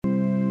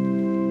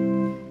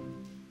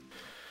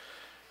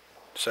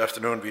This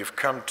afternoon we've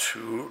come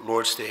to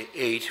Lord's Day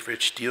 8,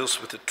 which deals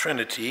with the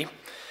Trinity.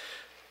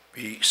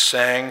 We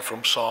sang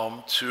from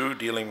Psalm 2,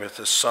 dealing with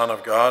the Son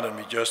of God, and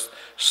we just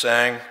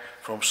sang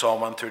from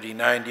Psalm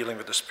 139, dealing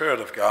with the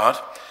Spirit of God.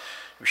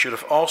 We should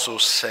have also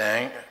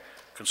sang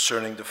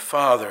concerning the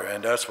Father,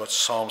 and that's what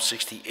Psalm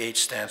 68,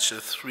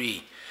 stanza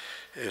 3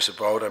 is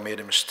about. I made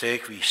a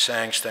mistake. We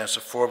sang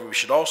stanza 4, but we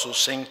should also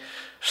sing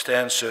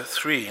stanza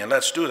 3, and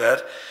let's do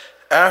that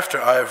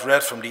after I have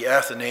read from the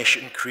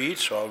Athanasian Creed.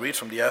 So I'll read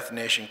from the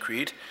Athanasian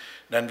Creed,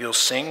 then we'll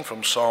sing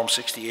from Psalm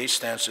 68,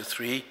 stanza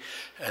 3,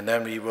 and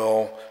then we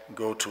will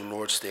go to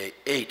Lord's Day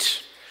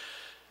 8.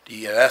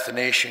 The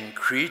Athanasian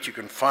Creed, you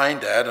can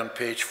find that on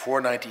page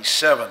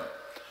 497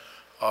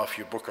 of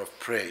your book of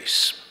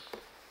praise.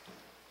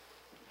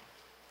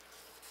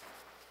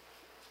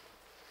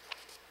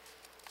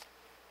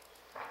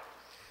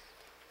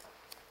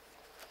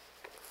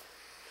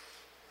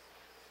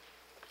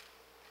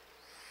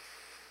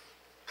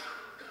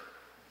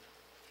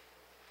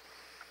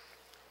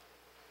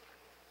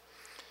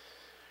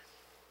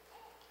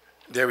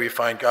 There we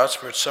find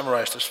God's word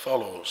summarized as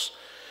follows,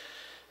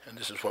 and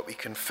this is what we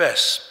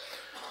confess.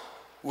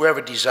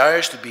 Whoever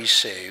desires to be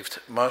saved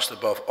must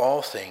above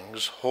all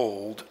things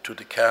hold to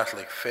the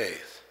Catholic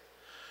faith.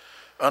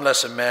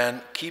 Unless a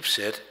man keeps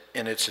it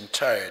in its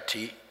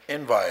entirety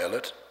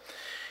inviolate,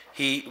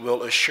 he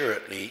will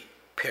assuredly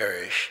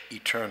perish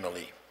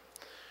eternally.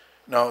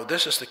 Now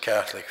this is the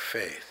Catholic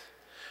faith,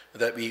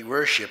 that we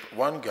worship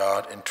one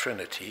God in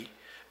Trinity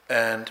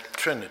and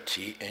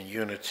Trinity in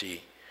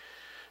unity,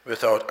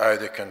 without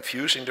either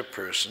confusing the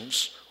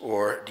persons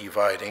or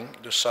dividing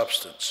the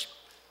substance.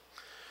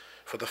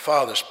 For the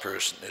Father's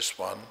person is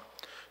one,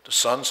 the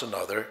Son's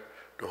another,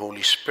 the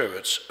Holy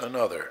Spirit's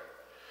another.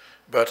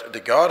 But the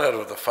Godhead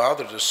of the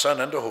Father, the Son,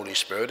 and the Holy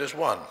Spirit is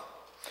one.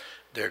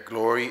 Their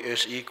glory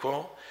is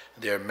equal,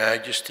 their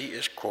majesty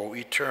is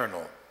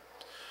co-eternal.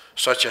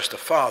 Such as the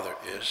Father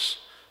is,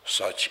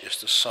 such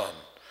is the Son,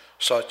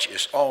 such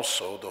is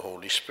also the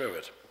Holy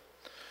Spirit.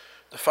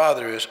 The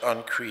Father is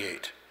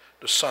uncreate,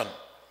 the Son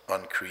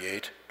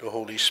uncreate, the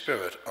Holy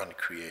Spirit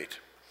uncreate.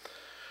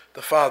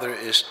 The Father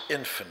is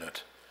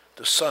infinite,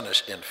 the Son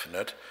is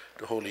infinite,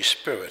 the Holy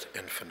Spirit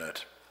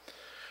infinite.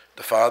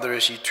 The Father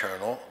is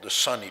eternal, the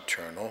Son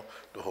eternal,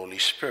 the Holy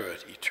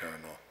Spirit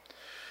eternal.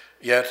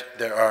 Yet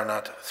there are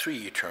not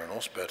three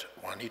eternals, but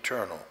one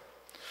eternal.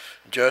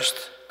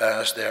 Just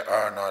as there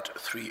are not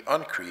three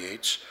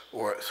uncreates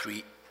or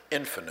three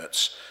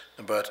infinites,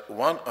 but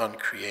one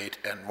uncreate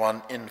and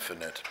one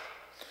infinite.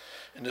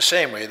 In the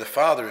same way, the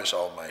Father is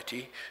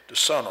almighty, the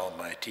Son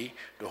almighty,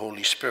 the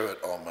Holy Spirit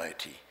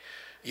almighty.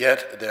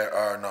 Yet there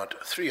are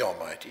not three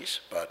almighties,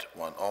 but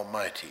one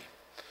almighty.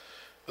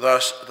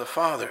 Thus the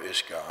Father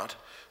is God,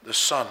 the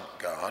Son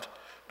God,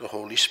 the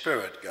Holy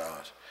Spirit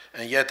God.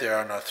 And yet there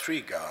are not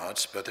three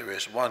gods, but there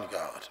is one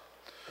God.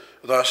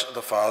 Thus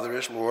the Father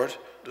is Lord,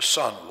 the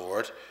Son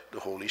Lord,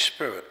 the Holy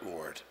Spirit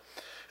Lord.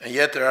 And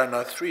yet there are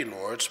not three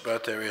Lords,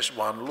 but there is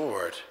one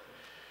Lord.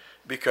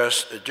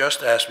 Because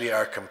just as we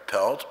are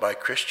compelled by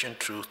Christian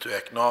truth to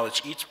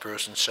acknowledge each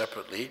person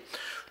separately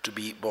to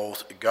be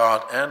both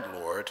God and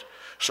Lord,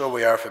 so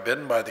we are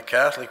forbidden by the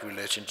Catholic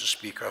religion to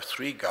speak of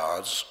three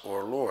gods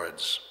or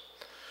lords.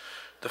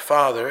 The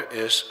Father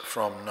is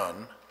from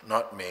none,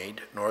 not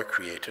made, nor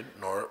created,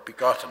 nor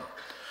begotten.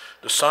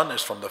 The Son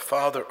is from the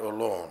Father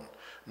alone,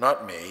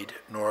 not made,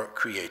 nor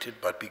created,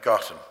 but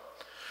begotten.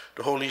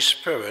 The Holy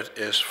Spirit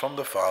is from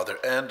the Father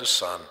and the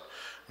Son,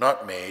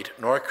 not made,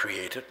 nor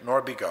created,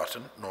 nor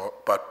begotten,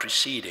 but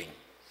preceding.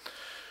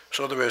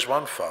 So there is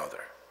one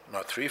Father,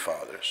 not three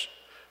fathers,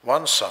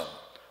 one Son,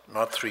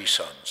 not three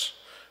sons,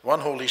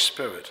 one Holy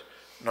Spirit,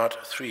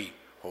 not three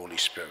Holy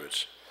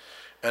Spirits.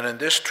 And in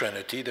this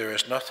Trinity there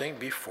is nothing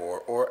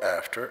before or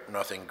after,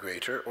 nothing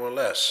greater or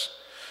less,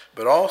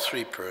 but all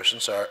three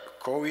persons are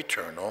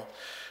co-eternal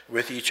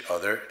with each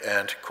other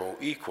and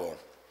co-equal.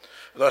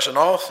 Thus in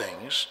all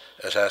things,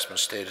 as has been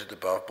stated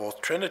above,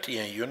 both Trinity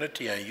and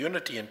unity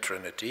and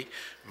Trinity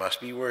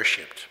must be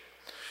worshipped.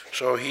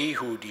 So he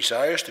who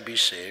desires to be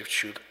saved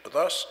should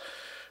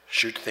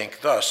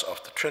think thus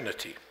of the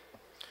Trinity.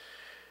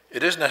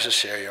 It is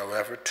necessary,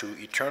 however, to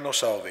eternal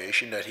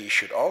salvation that he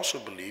should also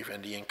believe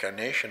in the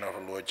incarnation of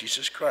our Lord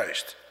Jesus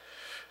Christ.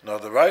 Now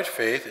the right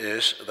faith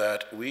is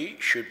that we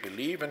should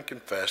believe and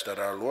confess that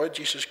our Lord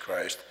Jesus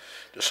Christ,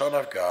 the Son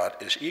of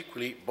God, is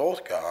equally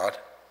both God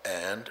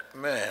and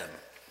man.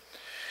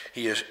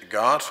 He is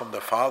God from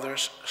the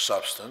Father's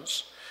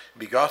substance,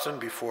 begotten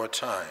before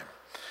time,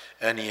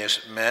 and he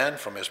is man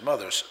from his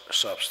mother's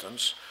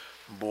substance,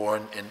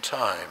 born in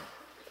time.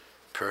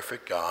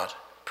 Perfect God,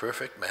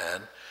 perfect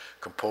man,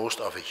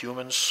 composed of a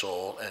human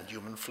soul and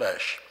human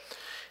flesh,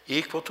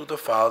 equal to the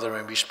Father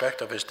in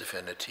respect of his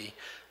divinity,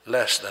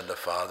 less than the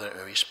Father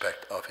in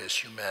respect of his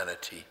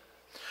humanity,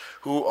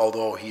 who,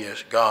 although he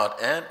is God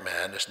and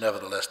man, is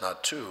nevertheless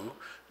not two,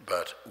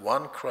 but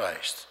one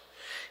Christ.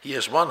 He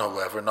is one,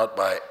 however, not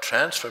by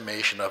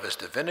transformation of his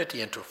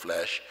divinity into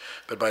flesh,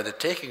 but by the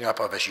taking up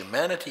of his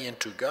humanity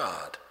into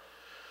God.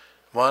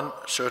 one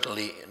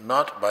certainly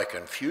not by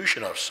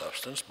confusion of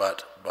substance,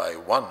 but by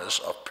oneness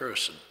of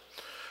person.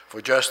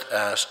 For just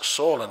as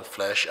soul and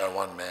flesh are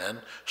one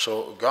man,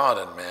 so God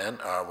and man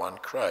are one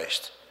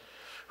Christ,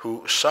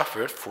 who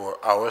suffered for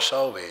our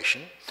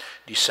salvation,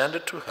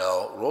 descended to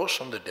hell, rose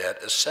from the dead,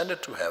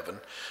 ascended to heaven,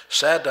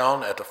 sat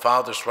down at the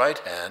Father's right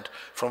hand,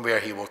 from where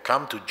he will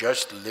come to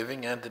judge the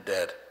living and the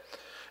dead,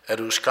 at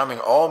whose coming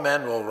all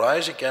men will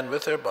rise again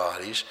with their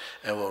bodies,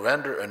 and will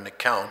render an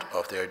account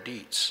of their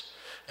deeds.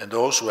 And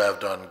those who have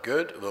done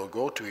good will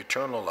go to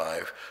eternal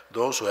life,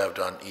 those who have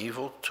done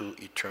evil to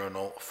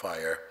eternal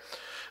fire.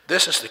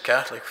 This is the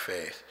Catholic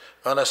faith.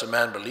 Unless a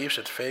man believes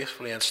it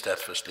faithfully and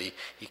steadfastly,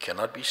 he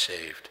cannot be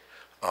saved.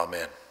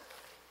 Amen.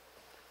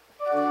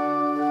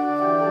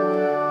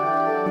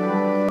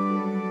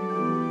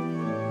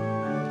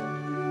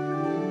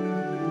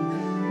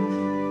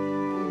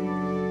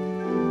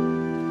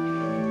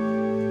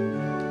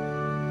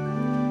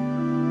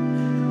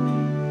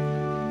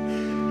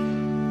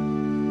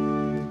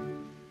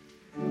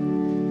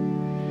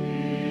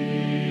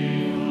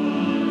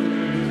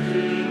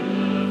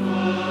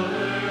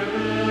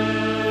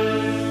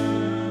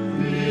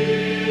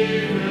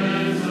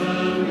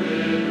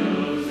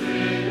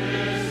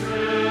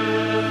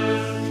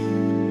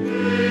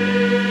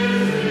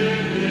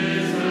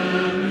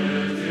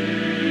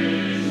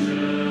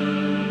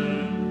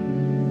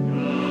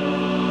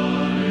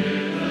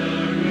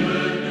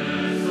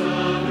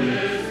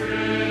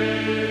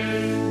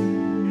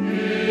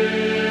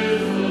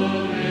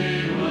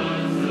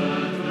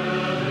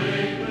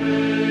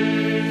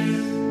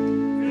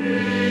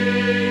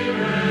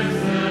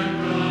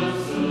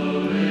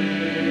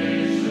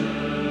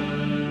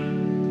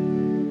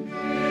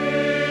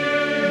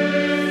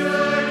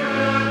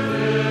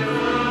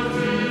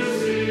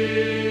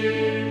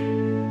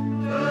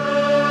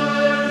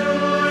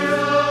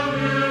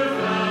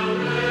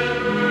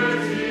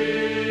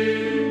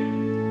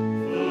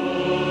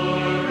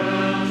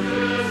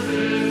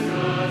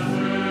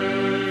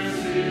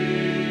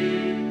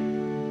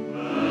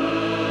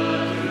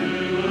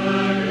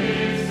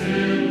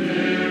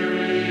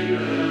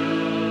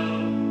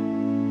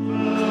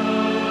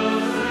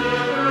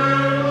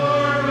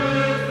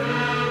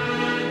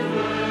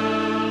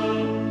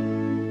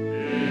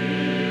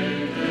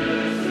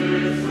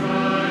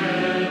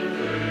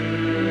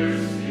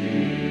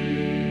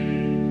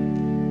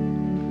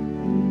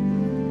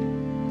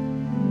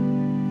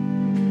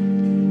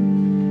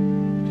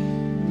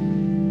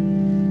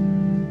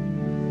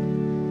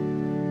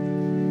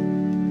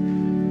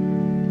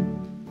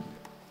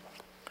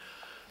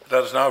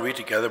 Let us now read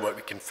together what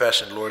we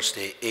confess in Lord's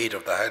Day 8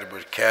 of the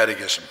Heidelberg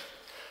Catechism,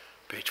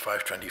 page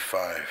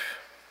 525.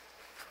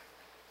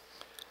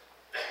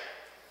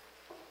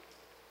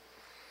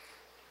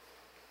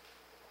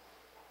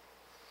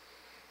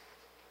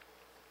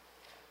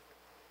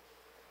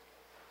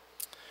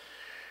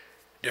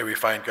 There we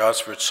find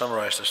God's word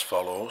summarized as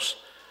follows.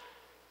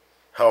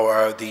 How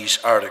are these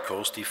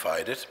articles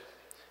divided?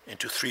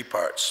 Into three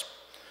parts.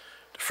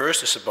 The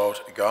first is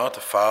about God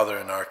the Father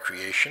and our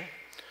creation.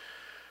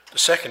 The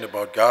second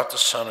about God the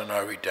Son and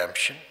our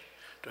redemption.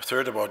 The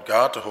third about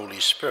God the Holy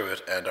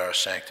Spirit and our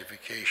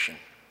sanctification.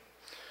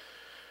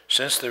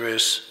 Since there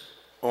is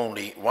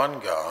only one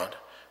God,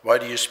 why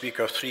do you speak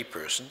of three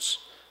persons,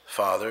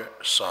 Father,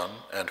 Son,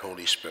 and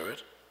Holy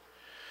Spirit?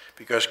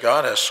 Because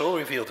God has so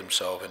revealed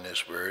himself in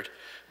his word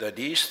that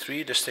these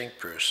three distinct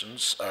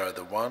persons are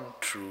the one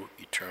true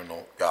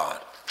eternal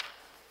God.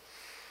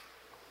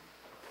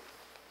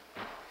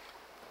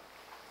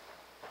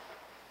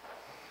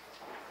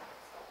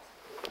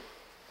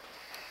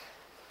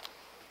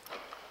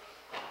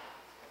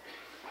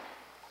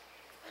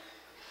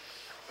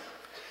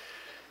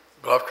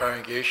 Beloved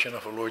congregation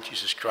of our Lord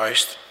Jesus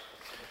Christ,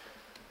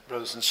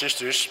 brothers and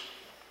sisters,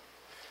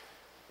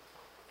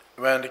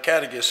 when the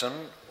Catechism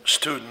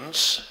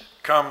students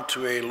come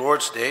to a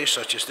Lord's Day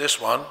such as this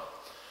one,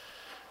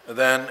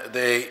 then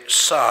they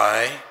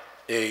sigh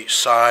a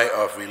sigh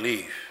of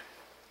relief.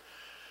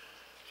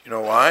 You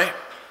know why?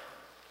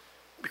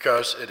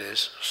 Because it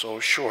is so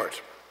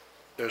short.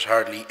 There's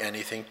hardly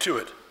anything to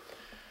it.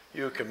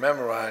 You can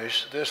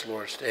memorize this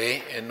Lord's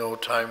Day in no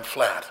time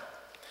flat.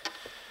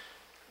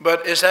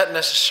 But is that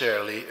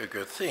necessarily a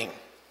good thing?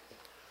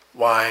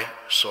 Why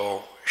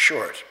so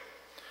short?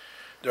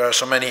 There are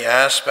so many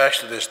aspects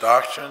to this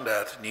doctrine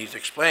that need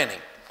explaining.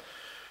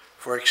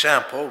 For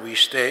example, we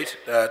state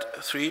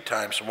that 3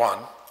 times 1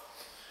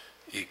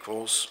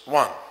 equals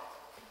 1.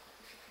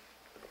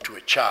 To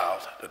a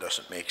child, that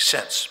doesn't make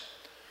sense.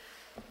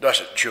 Does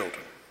it,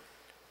 children?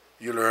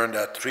 You learn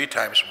that 3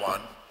 times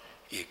 1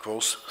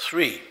 equals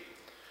 3.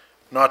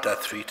 Not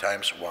that 3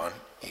 times 1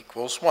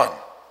 equals 1.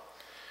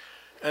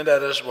 And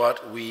that is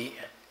what we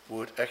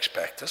would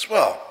expect as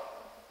well.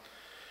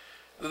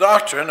 The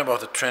doctrine about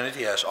the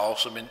Trinity has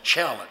also been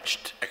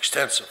challenged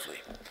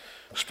extensively,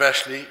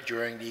 especially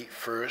during the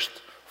first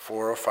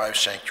 4 or 5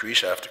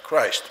 centuries after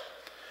Christ.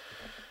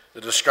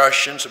 The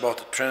discussions about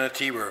the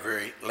Trinity were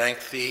very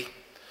lengthy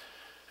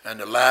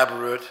and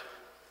elaborate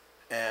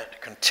and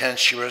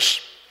contentious.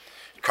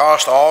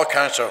 caused all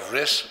kinds of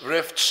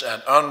rifts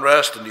and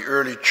unrest in the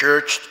early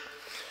church.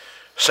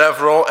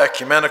 Several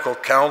ecumenical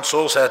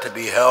councils had to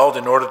be held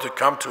in order to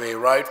come to a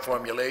right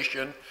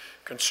formulation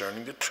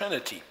concerning the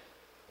Trinity.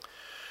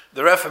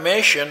 The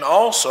Reformation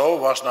also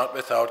was not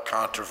without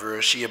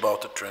controversy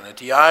about the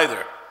Trinity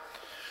either.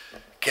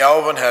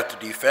 Calvin had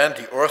to defend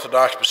the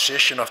orthodox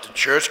position of the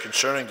church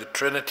concerning the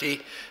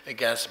Trinity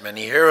against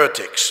many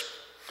heretics.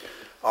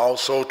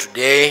 Also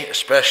today,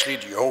 especially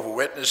the Jehovah's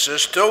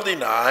Witnesses still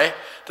deny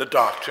the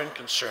doctrine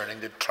concerning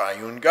the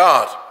triune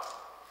God.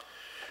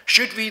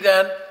 Should we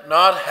then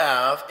not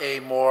have a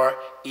more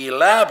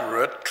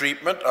elaborate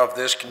treatment of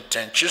this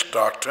contentious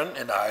doctrine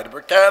in the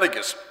Heidelberg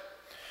Catechism?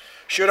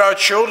 Should our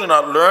children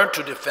not learn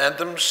to defend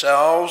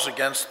themselves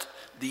against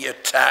the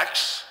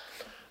attacks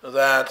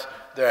that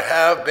there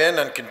have been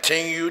and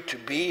continue to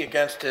be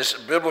against this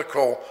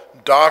biblical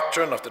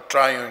doctrine of the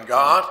triune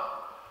God?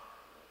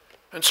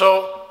 And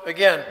so,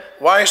 again,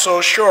 why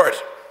so short?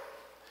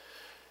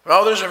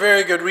 Well, there's a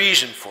very good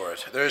reason for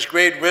it. There is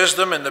great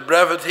wisdom in the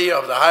brevity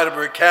of the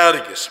Heidelberg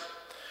Catechism.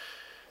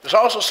 There's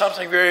also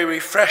something very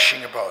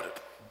refreshing about it.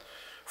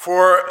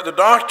 For the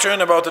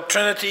doctrine about the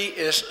Trinity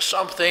is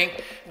something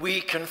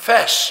we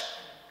confess.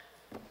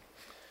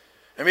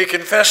 And we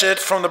confess it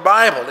from the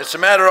Bible. It's a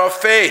matter of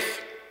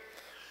faith.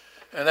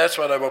 And that's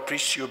what I will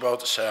preach to you about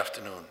this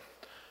afternoon.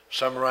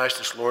 Summarize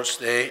this Lord's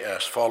Day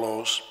as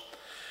follows.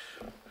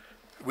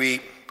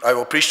 I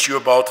will preach to you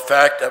about the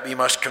fact that we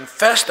must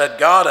confess that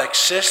God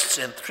exists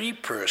in three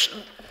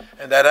persons,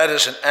 and that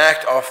is an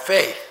act of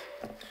faith.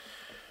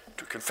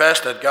 To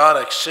confess that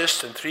God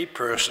exists in three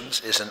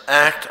persons is an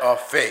act of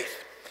faith.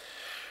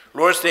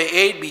 Lord's Day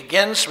 8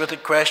 begins with the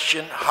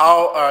question,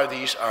 how are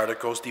these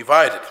articles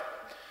divided?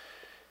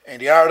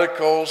 And the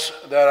articles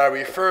that I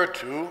refer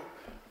to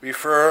the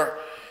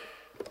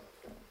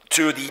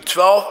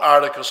 12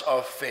 articles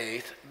of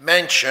faith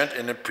mentioned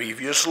in the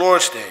previous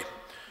Lord's Day.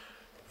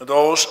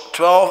 Those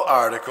 12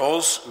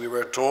 articles, we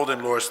were told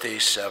in Lord's Day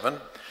 7,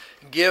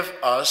 give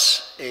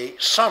us a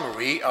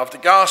summary of the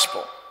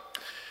gospel.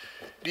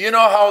 Do you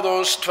know how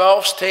those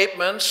 12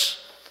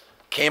 statements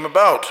came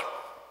about?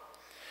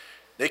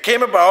 They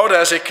came about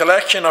as a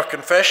collection of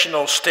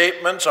confessional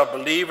statements of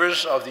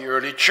believers of the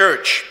early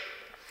church.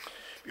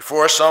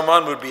 Before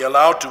someone would be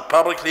allowed to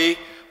publicly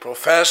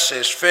profess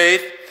his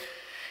faith,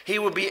 he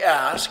would be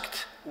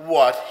asked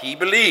what he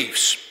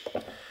believes.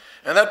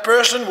 And that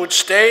person would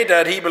state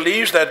that he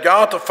believes that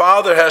God the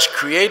Father has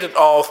created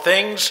all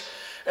things,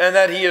 and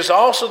that he is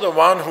also the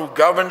one who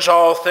governs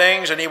all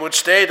things. And he would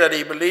state that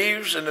he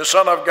believes in the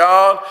Son of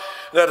God,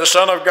 that the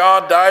Son of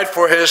God died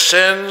for his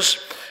sins,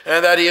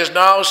 and that he is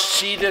now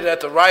seated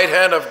at the right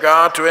hand of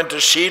God to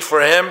intercede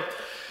for him.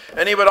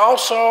 And he would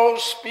also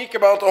speak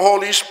about the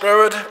Holy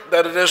Spirit,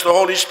 that it is the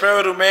Holy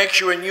Spirit who makes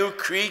you a new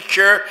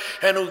creature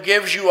and who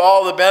gives you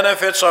all the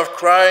benefits of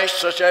Christ,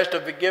 such as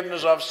the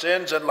forgiveness of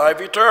sins and life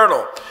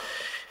eternal.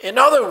 In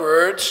other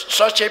words,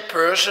 such a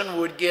person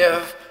would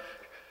give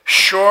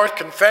short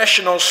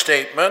confessional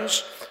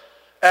statements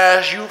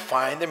as you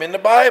find them in the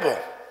Bible.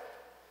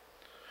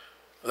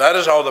 That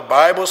is how the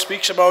Bible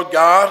speaks about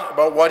God,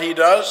 about what he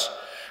does,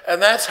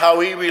 and that's how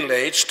he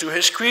relates to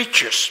his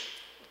creatures.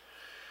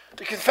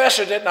 The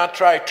confessor did not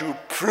try to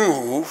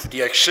prove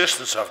the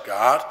existence of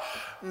God.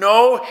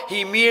 No,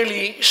 he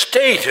merely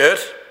stated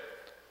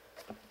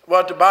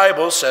what the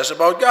Bible says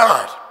about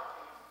God.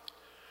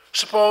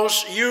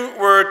 Suppose you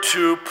were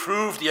to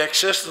prove the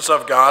existence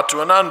of God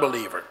to an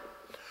unbeliever.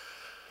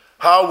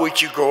 How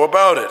would you go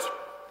about it?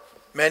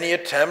 Many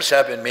attempts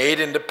have been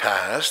made in the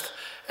past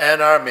and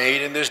are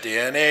made in this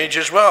day and age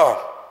as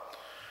well.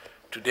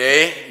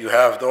 Today, you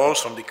have those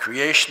from the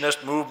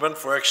creationist movement,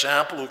 for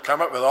example, who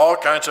come up with all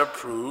kinds of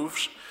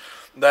proofs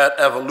that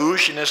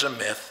evolution is a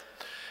myth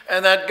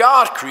and that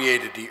God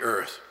created the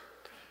earth.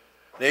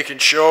 They can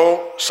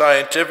show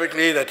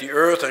scientifically that the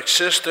earth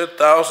existed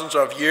thousands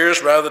of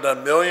years rather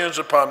than millions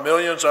upon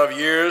millions of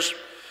years.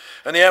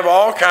 And they have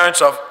all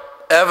kinds of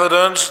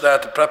evidence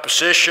that the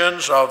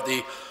propositions of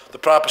the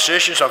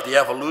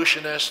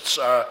evolutionists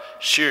are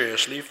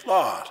seriously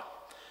flawed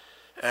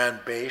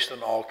and based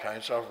on all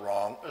kinds of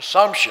wrong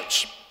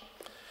assumptions.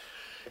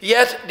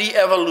 Yet the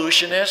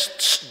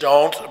evolutionists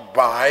don't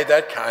buy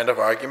that kind of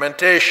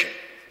argumentation.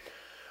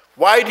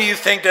 Why do you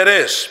think that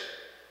is?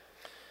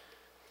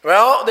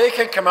 Well, they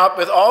can come up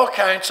with all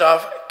kinds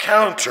of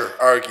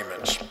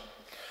counter-arguments.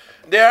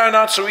 They are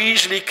not so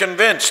easily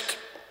convinced.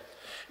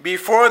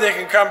 Before they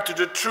can come to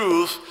the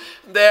truth,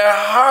 their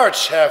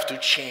hearts have to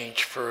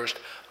change first.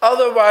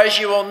 Otherwise,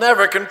 you will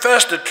never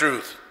confess the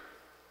truth.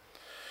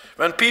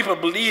 When people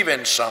believe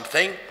in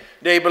something,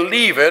 they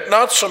believe it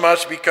not so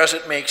much because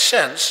it makes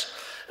sense,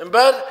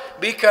 but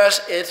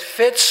because it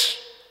fits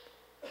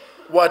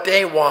what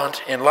they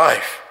want in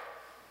life.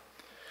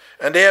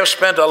 And they have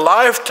spent a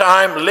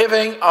lifetime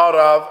living out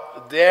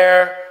of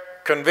their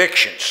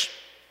convictions.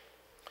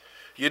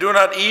 You do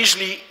not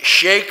easily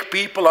shake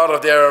people out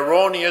of their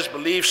erroneous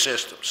belief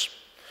systems.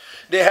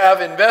 They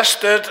have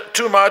invested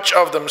too much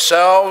of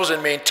themselves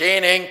in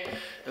maintaining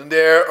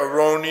their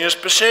erroneous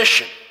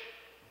position.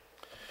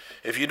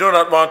 If you do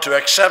not want to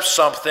accept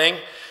something,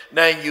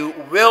 then you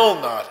will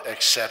not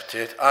accept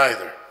it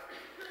either.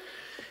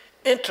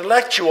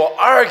 Intellectual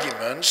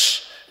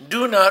arguments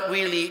do not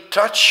really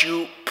touch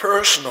you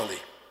personally.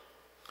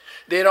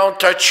 They don't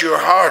touch your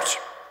heart.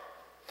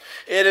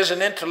 It is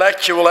an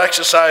intellectual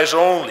exercise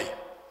only.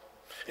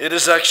 It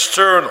is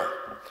external.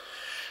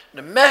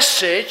 The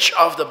message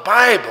of the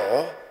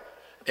Bible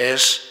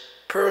is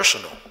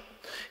personal.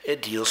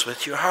 It deals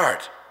with your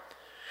heart.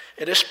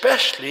 It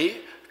especially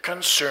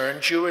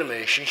concerns your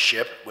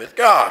relationship with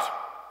God.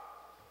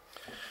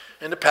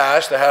 In the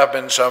past, there have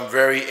been some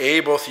very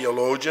able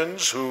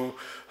theologians who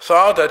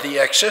thought that the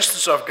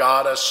existence of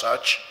God as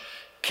such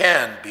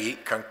can be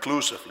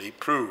conclusively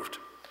proved.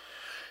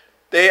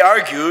 They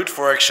argued,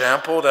 for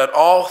example, that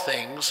all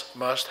things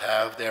must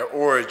have their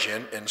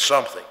origin in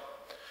something.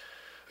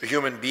 A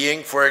human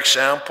being, for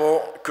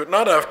example, could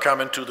not have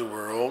come into the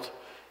world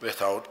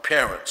without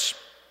parents.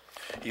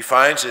 He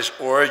finds his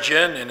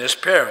origin in his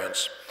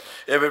parents.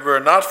 If it were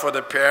not for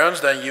the parents,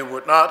 then you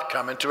would not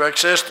come into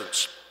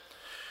existence.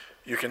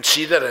 You can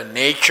see that in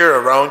nature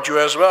around you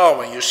as well.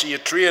 When you see a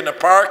tree in the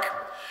park,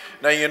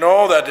 now you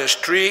know that this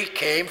tree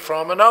came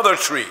from another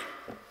tree.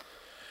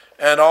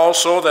 And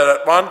also that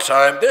at one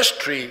time this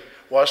tree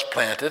was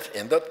planted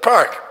in that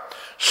park.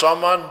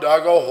 Someone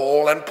dug a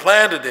hole and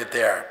planted it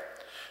there.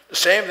 The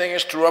same thing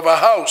is true of a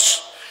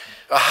house.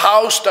 A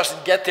house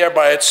doesn't get there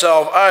by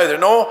itself either.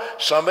 No,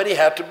 somebody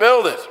had to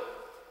build it.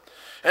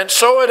 And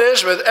so it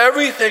is with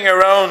everything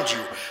around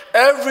you.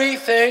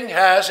 Everything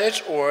has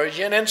its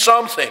origin in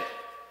something.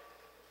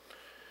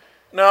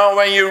 Now,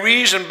 when you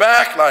reason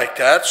back like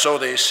that, so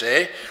they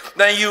say,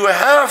 then you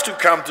have to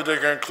come to the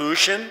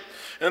conclusion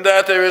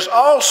that there is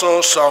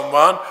also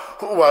someone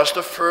who was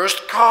the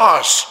first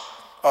cause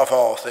of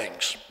all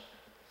things.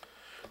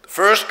 The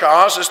first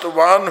cause is the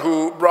one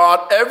who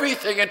brought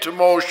everything into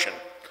motion,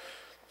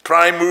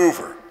 prime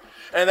mover.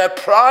 And that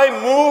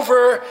prime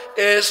mover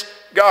is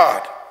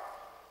God.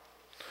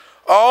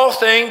 All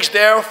things,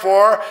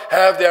 therefore,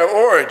 have their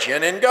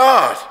origin in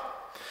God.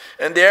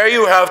 And there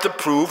you have the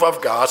proof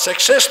of God's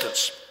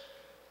existence.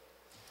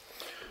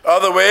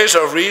 Other ways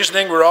of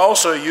reasoning were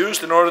also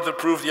used in order to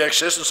prove the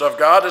existence of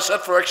God. It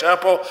said, for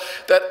example,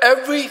 that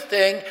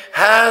everything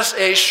has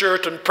a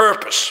certain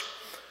purpose,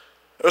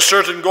 a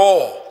certain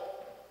goal.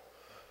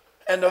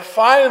 And the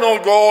final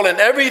goal in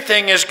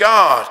everything is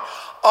God.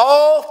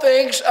 All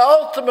things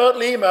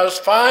ultimately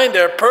must find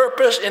their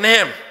purpose in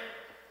Him.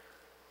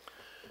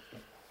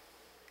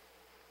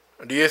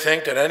 Do you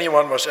think that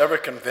anyone was ever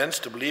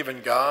convinced to believe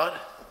in God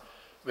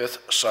with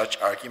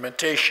such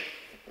argumentation?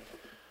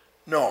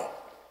 No.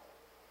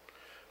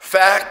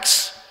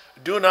 Facts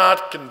do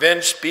not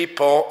convince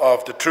people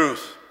of the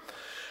truth.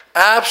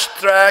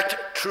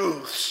 Abstract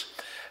truths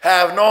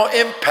have no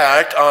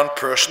impact on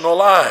personal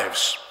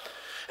lives.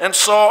 And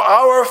so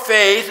our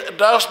faith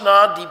does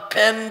not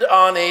depend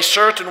on a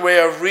certain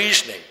way of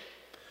reasoning.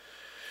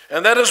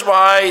 And that is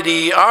why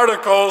the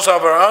articles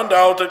of our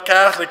undoubted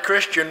Catholic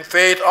Christian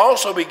faith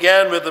also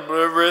began with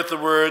the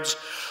words,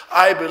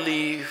 I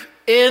believe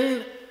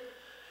in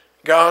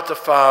God the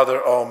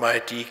Father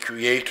Almighty,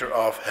 creator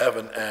of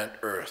heaven and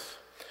earth.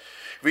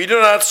 We do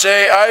not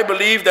say, I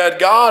believe that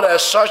God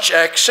as such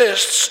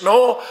exists.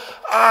 No,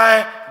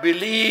 I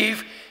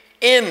believe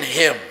in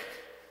Him.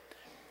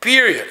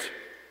 Period.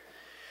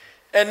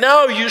 And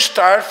now you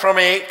start from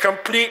a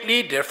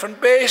completely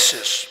different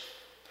basis.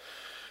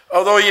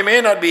 Although you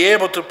may not be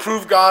able to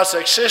prove God's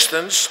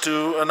existence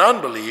to an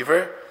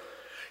unbeliever,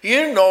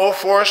 you know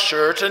for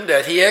certain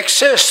that He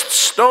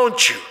exists,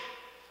 don't you?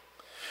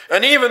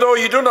 And even though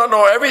you do not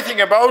know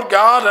everything about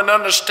God and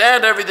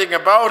understand everything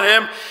about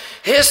Him,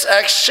 His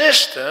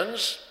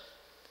existence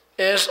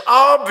is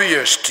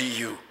obvious to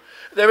you.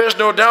 There is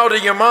no doubt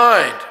in your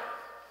mind.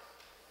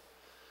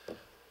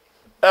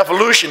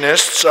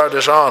 Evolutionists are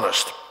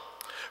dishonest,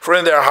 for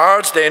in their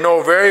hearts they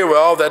know very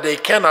well that they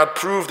cannot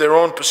prove their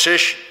own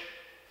position.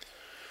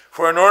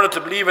 For in order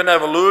to believe in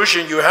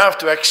evolution, you have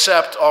to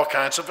accept all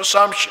kinds of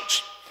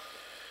assumptions.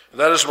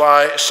 That is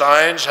why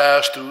science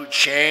has to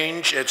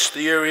change its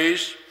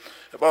theories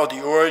about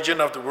the origin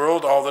of the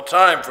world all the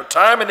time. For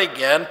time and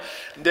again,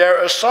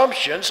 their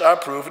assumptions are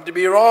proven to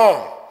be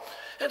wrong.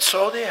 And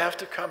so they have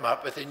to come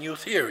up with a new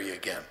theory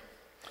again.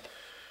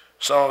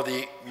 Some of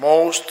the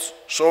most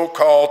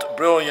so-called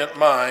brilliant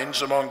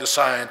minds among the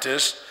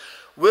scientists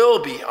will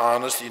be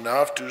honest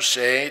enough to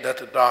say that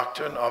the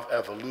doctrine of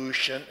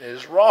evolution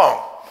is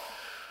wrong.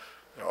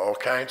 There are all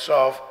kinds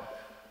of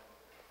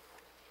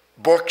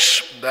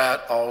books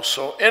that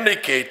also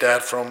indicate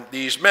that from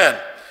these men.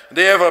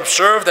 They have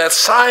observed that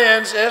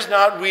science is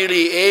not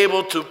really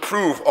able to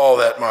prove all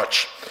that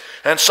much.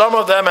 And some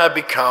of them have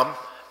become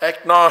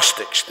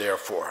agnostics,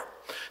 therefore.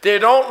 They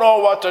don't know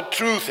what the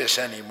truth is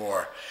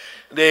anymore.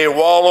 They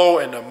wallow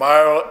in the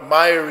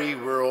miry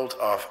world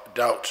of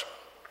doubt.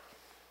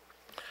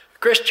 A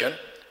Christian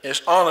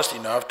is honest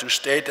enough to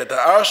state that there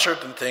are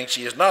certain things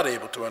he is not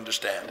able to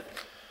understand.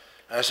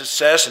 As it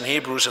says in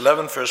Hebrews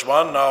 11, verse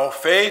 1, now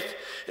faith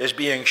is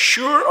being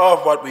sure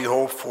of what we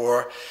hope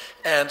for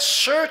and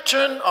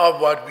certain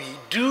of what we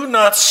do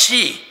not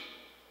see.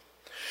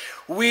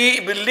 We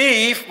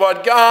believe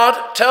what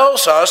God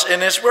tells us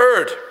in his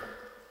word.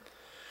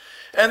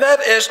 And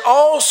that is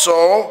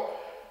also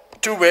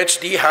to which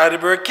the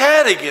Heidelberg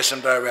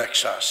Catechism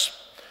directs us.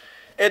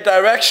 It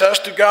directs us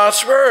to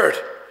God's word.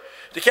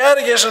 The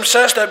Catechism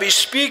says that we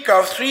speak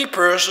of three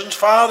persons,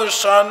 Father,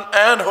 Son,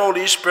 and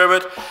Holy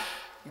Spirit,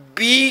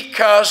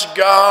 because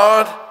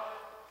God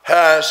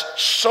has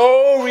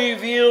so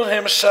revealed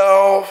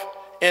himself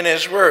in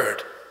his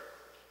word.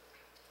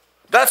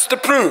 That's the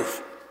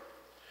proof.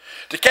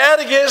 The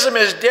Catechism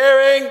is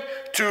daring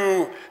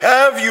to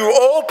have you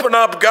open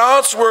up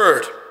God's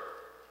word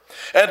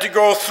and to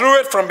go through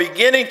it from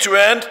beginning to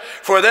end,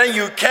 for then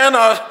you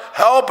cannot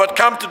help but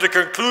come to the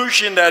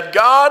conclusion that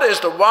God is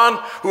the one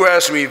who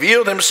has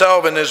revealed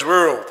himself in his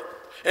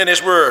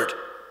word.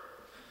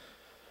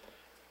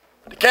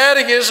 The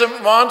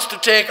Catechism wants to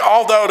take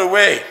all doubt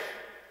away.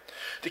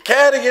 The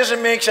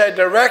Catechism makes a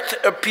direct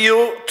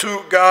appeal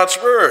to God's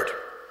word,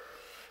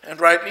 and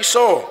rightly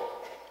so.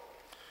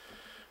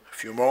 A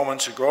few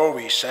moments ago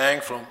we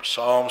sang from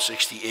Psalm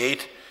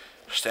 68,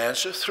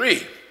 stanza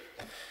 3.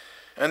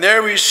 And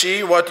there we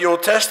see what the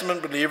Old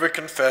Testament believer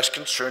confessed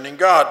concerning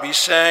God. We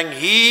sang,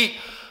 He,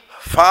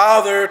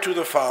 Father to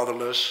the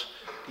fatherless,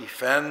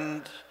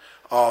 defend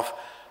of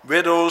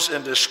widows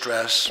in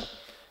distress,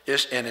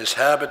 is in his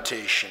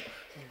habitation.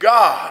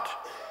 God,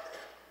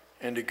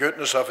 in the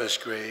goodness of his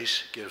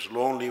grace, gives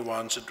lonely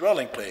ones a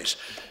dwelling place.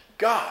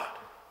 God,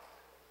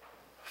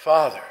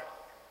 Father,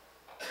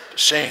 the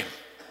same.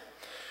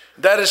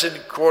 That is in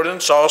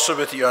accordance also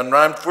with the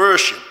unrhymed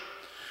version.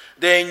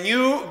 They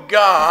knew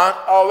God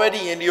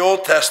already in the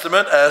Old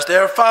Testament as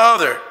their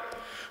Father.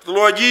 The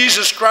Lord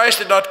Jesus Christ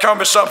did not come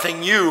with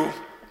something new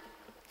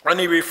when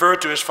he referred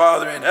to his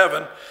Father in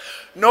heaven.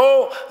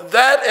 No,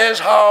 that is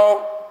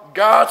how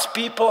God's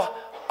people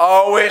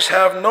always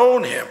have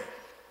known him.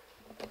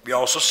 We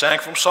also sang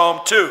from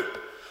Psalm 2.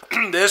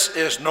 This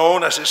is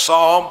known as a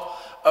psalm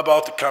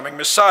about the coming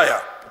Messiah.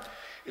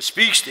 It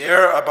speaks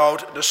there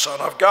about the Son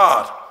of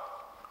God.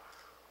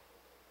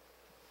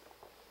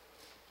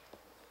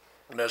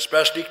 And that's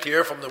especially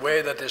clear from the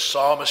way that this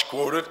psalm is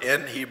quoted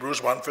in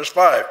Hebrews 1 verse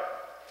 5.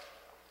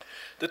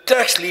 The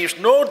text leaves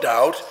no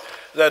doubt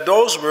that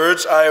those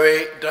words are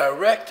a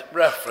direct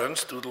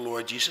reference to the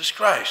Lord Jesus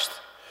Christ.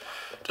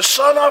 The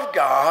Son of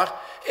God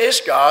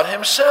is God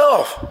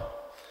himself.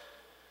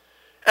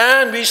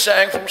 And we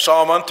sang from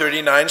Psalm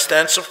 139,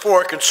 stanza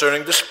 4,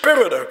 concerning the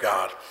Spirit of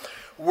God.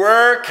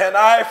 Where can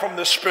I from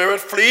the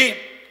Spirit flee?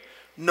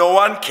 No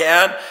one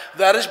can.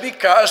 That is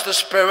because the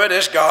Spirit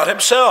is God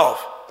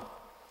himself.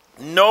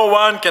 No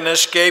one can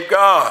escape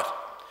God.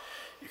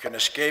 You can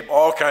escape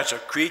all kinds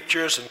of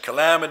creatures and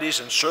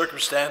calamities and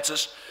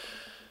circumstances,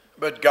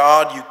 but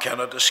God you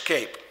cannot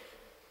escape.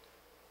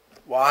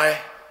 Why?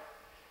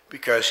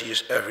 Because he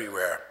is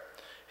everywhere.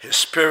 His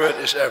Spirit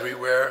is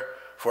everywhere,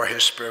 for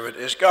his Spirit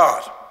is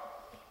God.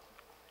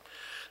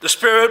 The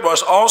Spirit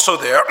was also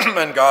there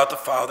when God the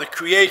Father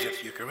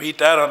created. You can read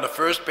that on the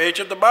first page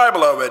of the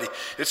Bible already.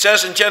 It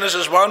says in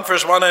Genesis 1,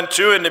 verse 1 and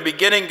 2, in the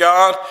beginning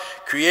God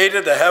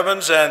created the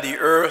heavens and the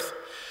earth.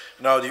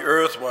 Now the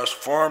earth was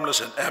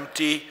formless and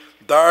empty.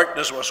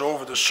 Darkness was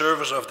over the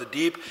surface of the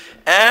deep.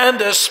 And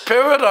the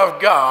Spirit of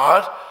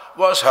God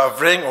was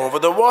hovering over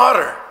the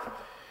water.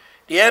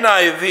 The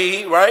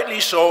NIV, rightly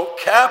so,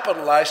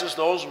 capitalizes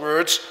those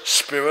words,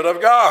 Spirit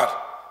of God.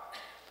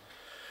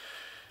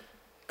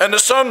 And the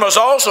Son was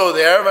also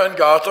there when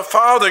God the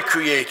Father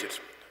created.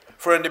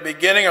 For in the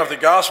beginning of the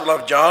Gospel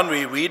of John,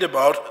 we read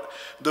about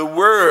the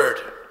Word.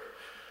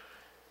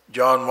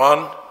 John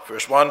 1,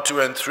 verse 1,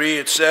 2, and 3,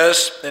 it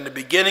says, in the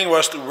beginning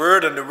was the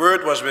Word, and the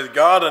Word was with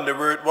God, and the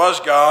Word was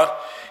God.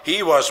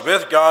 He was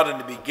with God in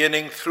the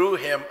beginning. Through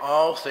him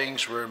all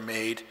things were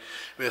made.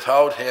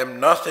 Without him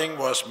nothing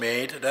was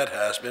made that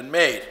has been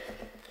made.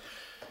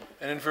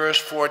 And in verse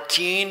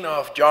 14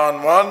 of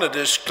John 1, it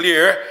is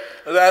clear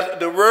that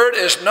the Word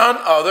is none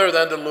other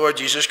than the Lord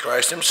Jesus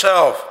Christ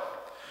himself.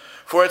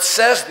 For it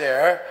says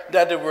there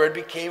that the Word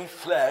became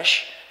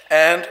flesh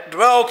and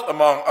dwelt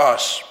among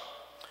us.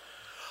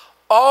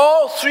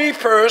 All three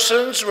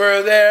persons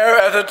were there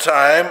at the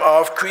time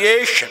of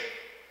creation.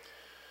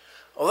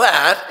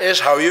 That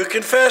is how you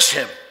confess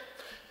him.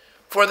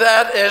 For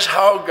that is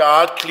how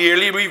God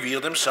clearly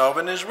revealed himself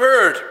in his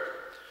Word.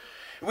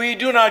 We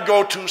do not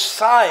go to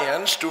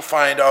science to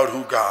find out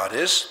who God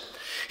is.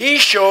 He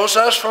shows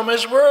us from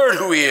his Word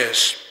who he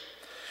is.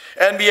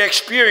 And we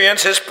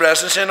experience his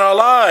presence in our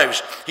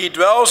lives. He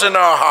dwells in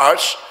our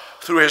hearts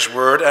through his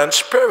Word and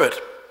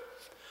Spirit.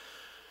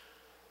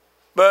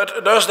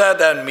 But does that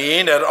then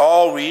mean that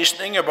all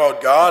reasoning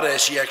about God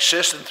as he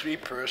exists in three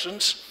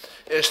persons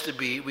is to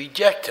be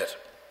rejected?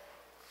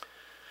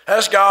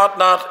 Has God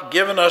not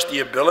given us the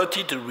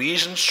ability to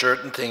reason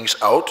certain things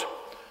out?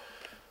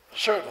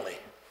 Certainly.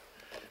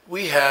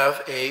 We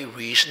have a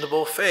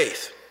reasonable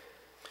faith.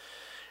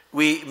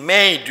 We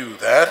may do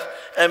that,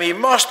 and we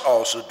must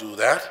also do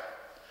that,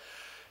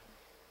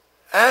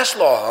 as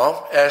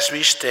long as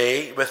we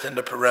stay within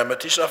the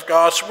parameters of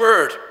God's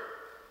Word.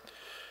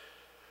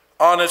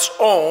 on its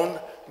own,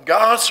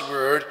 God's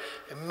word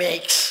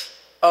makes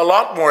a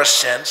lot more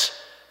sense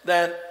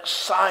than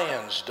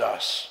science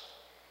does.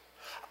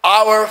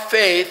 Our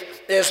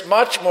faith is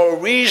much more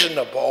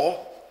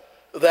reasonable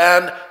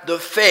than the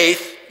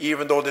faith,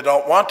 even though they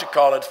don't want to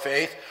call it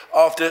faith,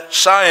 of the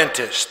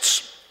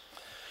scientists.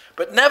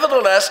 But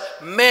nevertheless,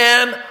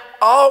 man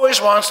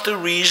always wants to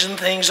reason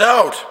things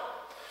out.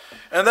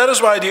 And that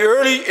is why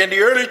in the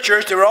early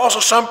church there were also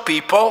some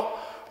people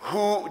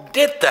who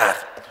did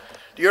that.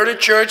 The early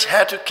church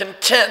had to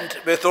contend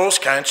with those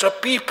kinds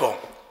of people.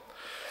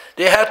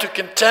 They had to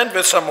contend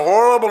with some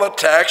horrible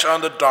attacks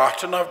on the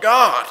doctrine of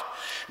God.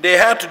 They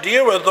had to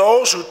deal with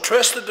those who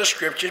twisted the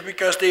scriptures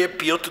because they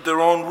appealed to their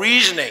own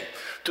reasoning,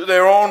 to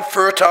their own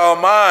fertile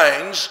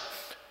minds,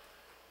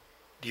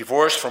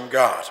 divorced from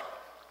God.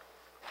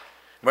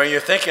 When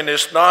your thinking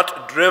is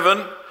not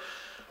driven,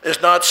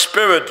 is not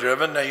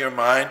spirit-driven, then your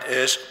mind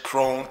is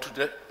prone to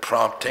the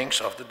promptings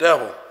of the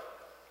devil.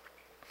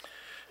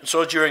 And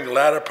so during the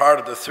latter part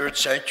of the 3rd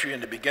century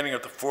and the beginning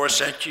of the 4th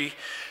century,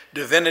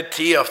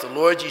 divinity of the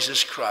Lord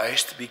Jesus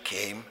Christ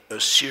became a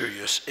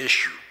serious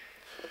issue.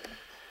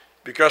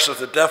 Because of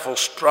the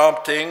devil's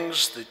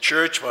promptings, the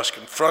church was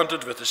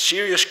confronted with a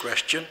serious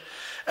question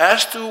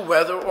as to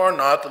whether or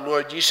not the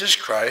Lord Jesus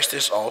Christ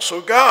is also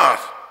God.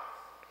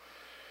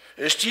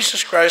 Is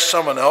Jesus Christ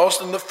someone else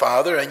than the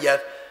Father, and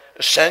yet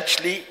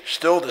essentially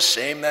still the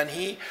same than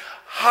He?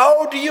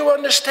 How do you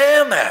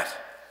understand that?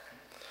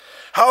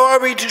 How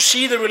are we to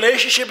see the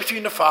relationship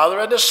between the Father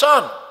and the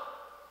Son?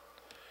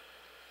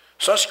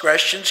 Such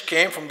questions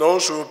came from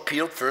those who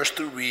appealed first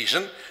to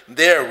reason,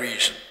 their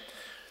reason.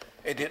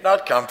 It did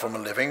not come from a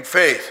living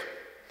faith.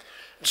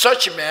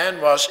 Such a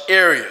man was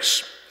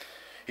Arius.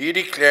 He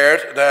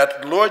declared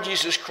that the Lord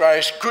Jesus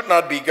Christ could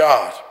not be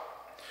God.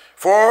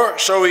 For,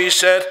 so he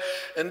said,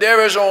 and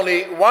there is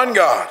only one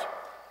God.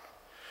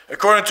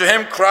 According to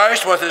him,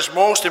 Christ was his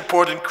most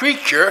important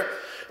creature,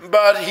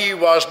 but he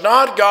was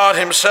not God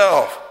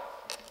himself.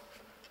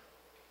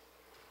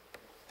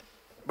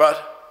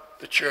 But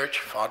the church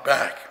fought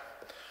back.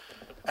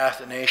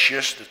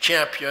 Athanasius, the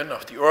champion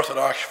of the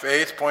Orthodox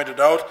faith, pointed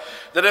out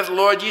that if the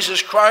Lord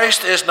Jesus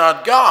Christ is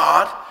not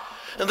God,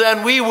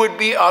 then we would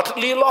be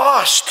utterly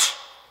lost.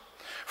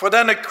 For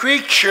then a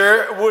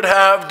creature would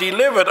have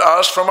delivered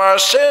us from our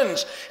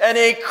sins. And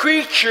a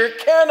creature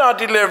cannot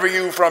deliver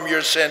you from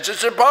your sins.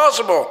 It's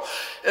impossible.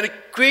 And a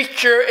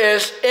creature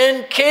is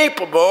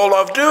incapable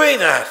of doing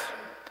that.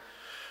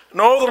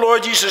 No, the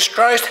Lord Jesus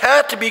Christ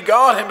had to be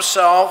God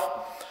himself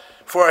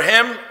for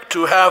him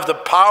to have the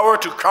power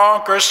to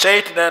conquer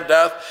Satan and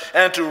death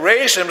and to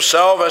raise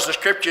himself, as the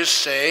scriptures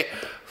say,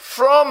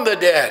 from the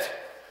dead.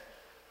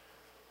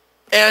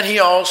 And he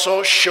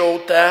also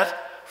showed that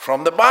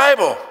from the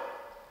Bible.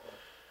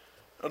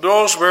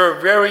 Those were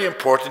very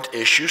important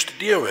issues to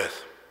deal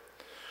with.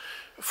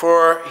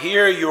 For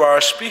here you are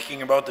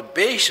speaking about the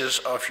basis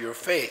of your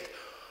faith.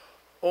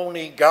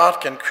 Only God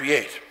can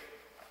create.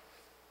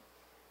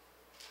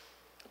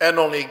 And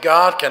only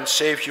God can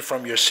save you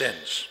from your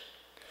sins.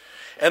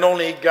 And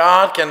only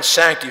God can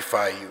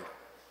sanctify you,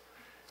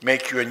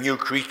 make you a new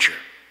creature.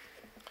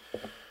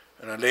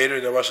 And then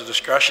later there was a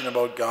discussion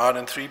about God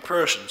in 3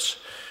 persons.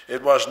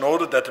 It was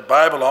noted that the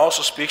Bible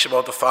also speaks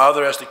about the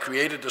Father as the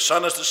Creator, the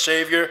Son as the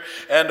Savior,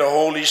 and the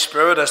Holy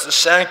Spirit as the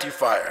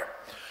Sanctifier.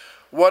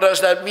 What does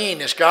that mean?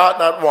 Is God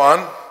not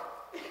one?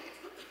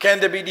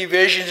 Can there be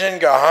divisions in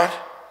God?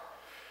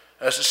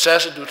 As it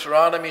says in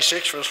Deuteronomy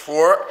 6 verse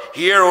 4,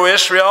 Hear, O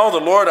Israel,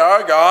 the Lord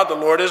our God, the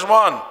Lord is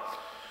one.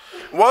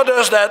 What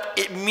does that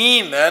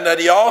mean then, that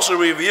he also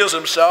reveals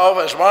himself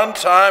as one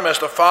time as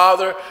the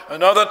Father,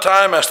 another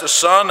time as the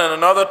Son, and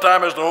another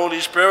time as the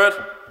Holy Spirit?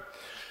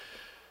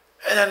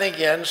 And then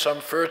again, some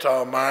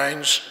fertile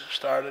minds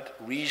started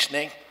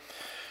reasoning.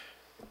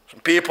 Some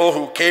people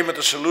who came with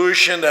the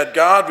solution that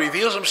God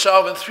reveals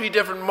himself in 3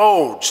 different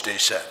modes, they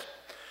said.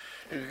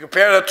 You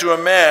compare that to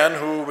a man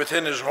who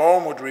within his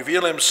home would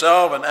reveal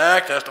himself and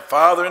act as the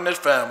father in his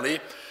family.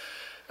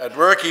 At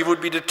work he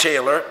would be the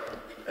tailor,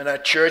 and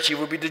at church he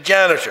would be the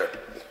janitor.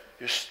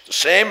 He's the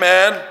same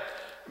man,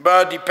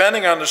 but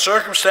depending on the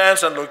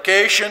circumstance and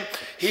location,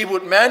 he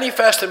would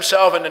manifest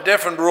himself in a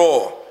different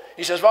role.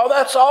 He says, well,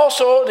 that's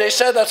also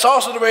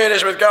the way it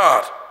is with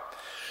God.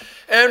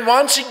 And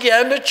once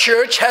again, the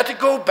church had to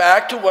go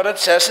back to what it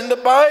says in the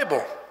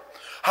Bible,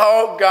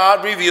 how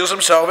God reveals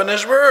himself in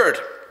his word.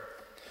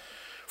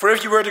 For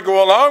if you were to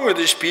go along with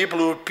these people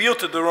who appeal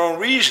to their own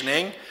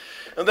reasoning,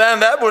 then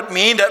that would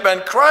mean that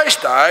when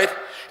Christ died,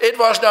 it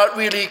was not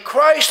really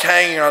Christ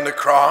hanging on the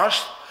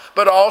cross,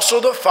 but also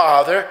the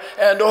Father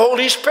and the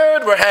Holy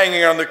Spirit were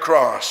hanging on the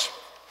cross.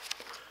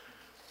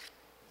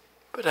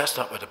 But that's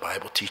not what the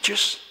Bible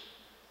teaches.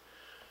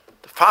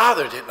 The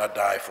Father did not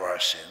die for our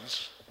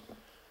sins.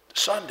 The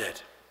Son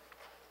did.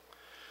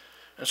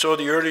 And so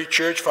the early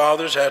church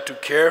fathers had to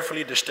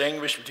carefully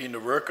distinguish between the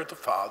work of the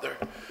Father,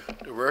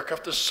 the work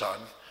of the Son,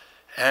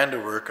 and the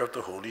work of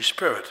the Holy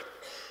Spirit.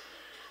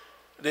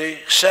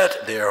 They said,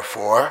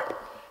 therefore,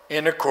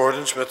 in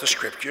accordance with the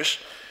Scriptures,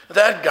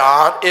 that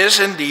God is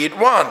indeed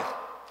one.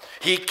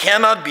 He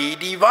cannot be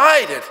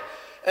divided.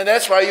 And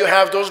that's why you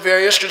have those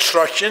various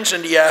constructions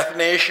in the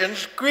Athanasian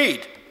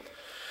Creed.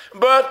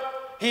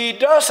 But he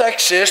does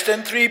exist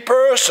in three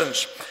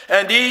persons.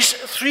 And these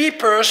three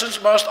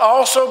persons must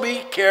also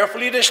be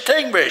carefully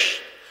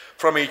distinguished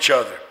from each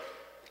other.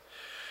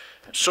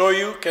 So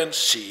you can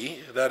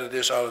see that it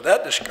is out of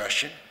that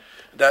discussion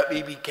that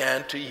we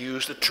began to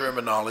use the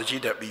terminology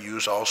that we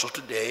use also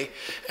today,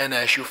 and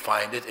as you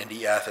find it in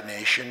the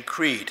Athanasian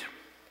Creed.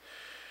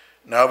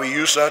 Now we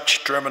use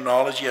such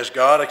terminology as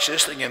God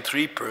existing in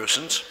three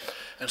persons,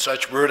 and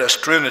such word as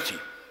Trinity.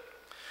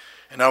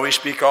 And now we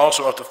speak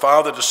also of the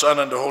Father, the Son,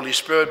 and the Holy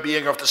Spirit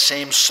being of the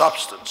same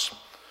substance.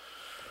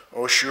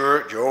 Oh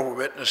sure, Jehovah's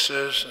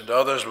Witnesses and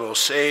others will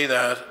say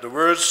that the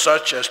words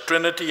such as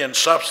Trinity and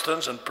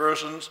substance and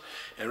persons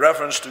in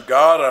reference to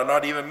God are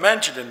not even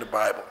mentioned in the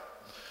Bible.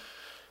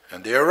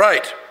 And they are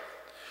right.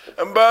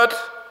 But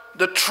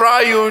the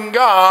triune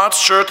God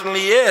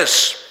certainly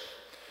is.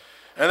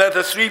 And that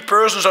the three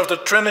persons of the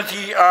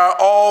Trinity are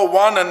all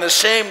one and the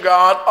same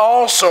God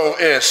also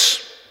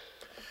is.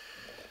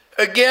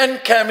 Again,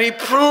 can we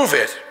prove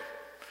it?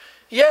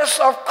 Yes,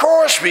 of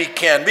course we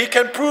can. We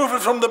can prove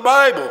it from the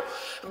Bible.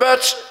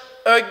 But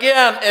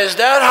again, is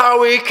that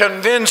how we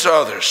convince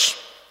others?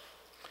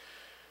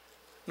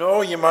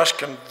 No, you must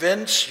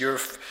confess your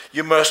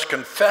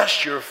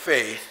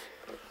faith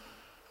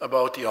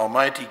about the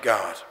Almighty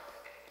God.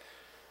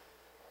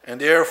 And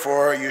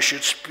therefore, you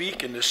should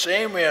speak in the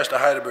same way as the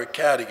Heidelberg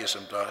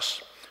Catechism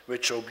does,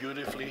 which so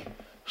beautifully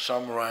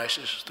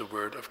summarizes the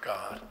Word of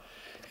God.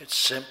 It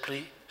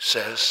simply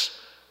says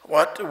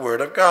what the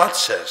Word of God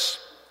says.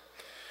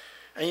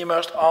 And you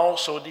must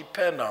also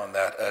depend on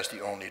that as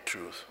the only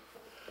truth.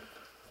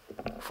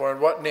 For in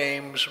what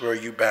names were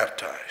you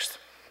baptized?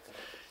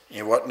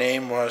 In what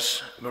name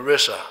was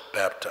Marissa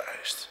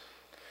baptized?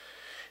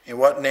 In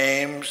what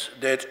names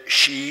did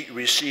she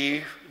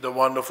receive the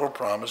wonderful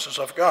promises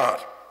of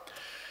God?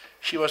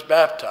 She was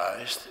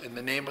baptized in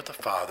the name of the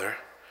Father,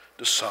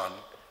 the Son,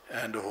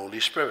 and the Holy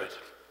Spirit.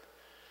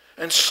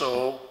 And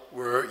so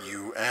were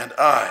you and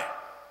I.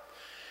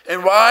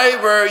 And why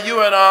were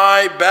you and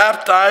I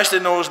baptized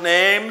in those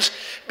names?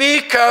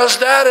 Because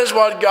that is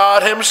what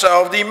God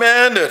himself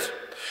demanded.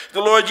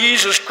 The Lord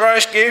Jesus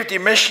Christ gave the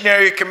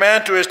missionary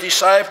command to his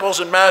disciples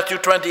in Matthew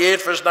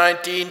 28, verse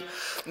 19.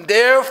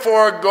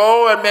 Therefore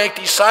go and make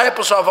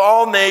disciples of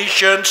all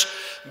nations,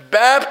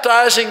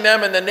 baptizing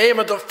them in the name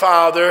of the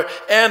Father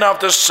and of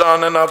the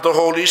Son and of the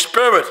Holy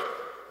Spirit.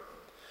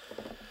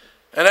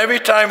 And every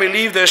time we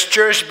leave this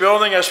church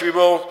building, as we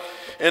will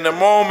in a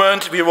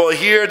moment, we will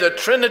hear the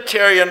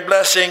Trinitarian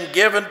blessing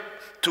given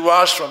to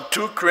us from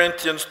 2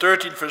 Corinthians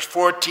 13, verse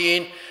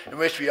 14, in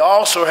which we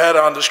also had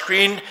on the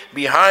screen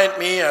behind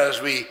me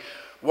as we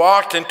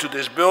walked into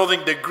this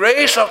building. The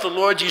grace of the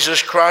Lord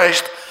Jesus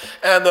Christ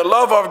and the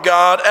love of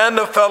God and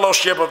the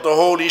fellowship of the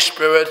Holy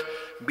Spirit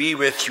be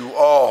with you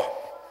all.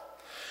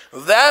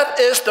 That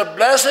is the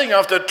blessing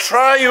of the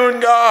triune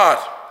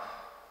God.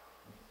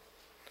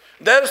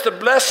 That is the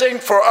blessing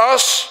for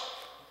us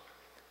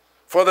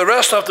for the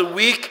rest of the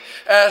week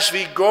as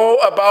we go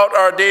about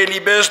our daily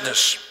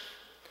business.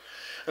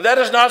 And that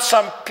is not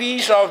some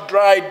piece of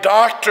dry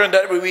doctrine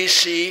that we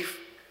receive.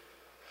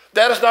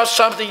 That is not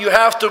something you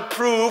have to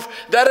prove.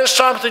 That is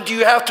something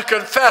you have to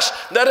confess.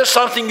 That is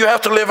something you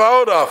have to live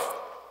out of.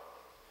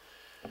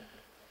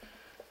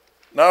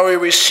 Now we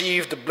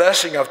receive the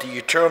blessing of the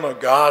eternal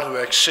God who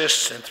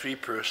exists in three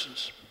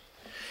persons.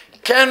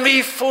 Can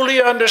we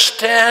fully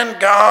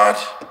understand God?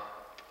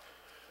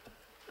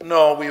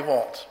 No, we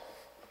won't.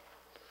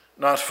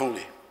 Not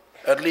fully.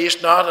 At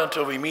least not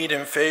until we meet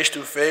him face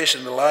to face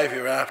in the life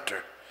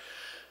hereafter.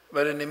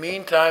 But in the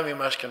meantime, we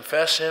must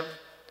confess him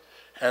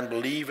and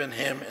believe in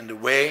him in the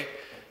way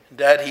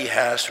that he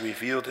has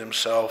revealed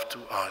himself to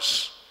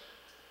us.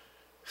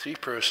 Three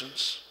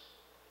persons,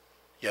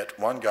 yet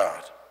one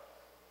God.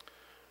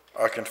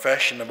 Our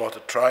confession about the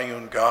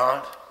triune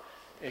God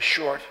is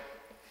short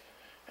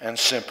and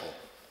simple,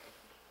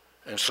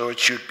 and so it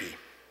should be.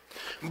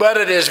 But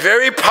it is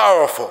very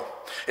powerful.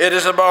 It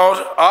is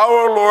about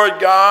our Lord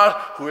God,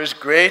 who is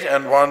great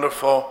and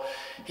wonderful.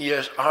 He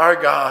is our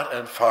God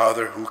and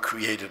Father who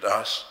created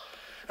us.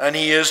 And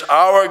he is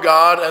our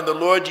God and the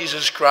Lord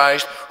Jesus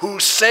Christ who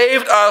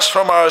saved us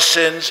from our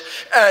sins.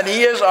 And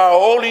he is our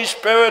Holy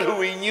Spirit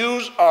who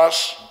renews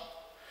us,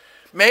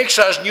 makes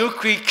us new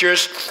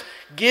creatures,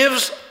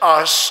 gives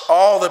us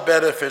all the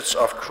benefits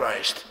of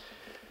Christ.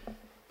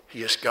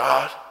 He is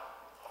God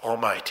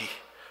Almighty.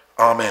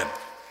 Amen.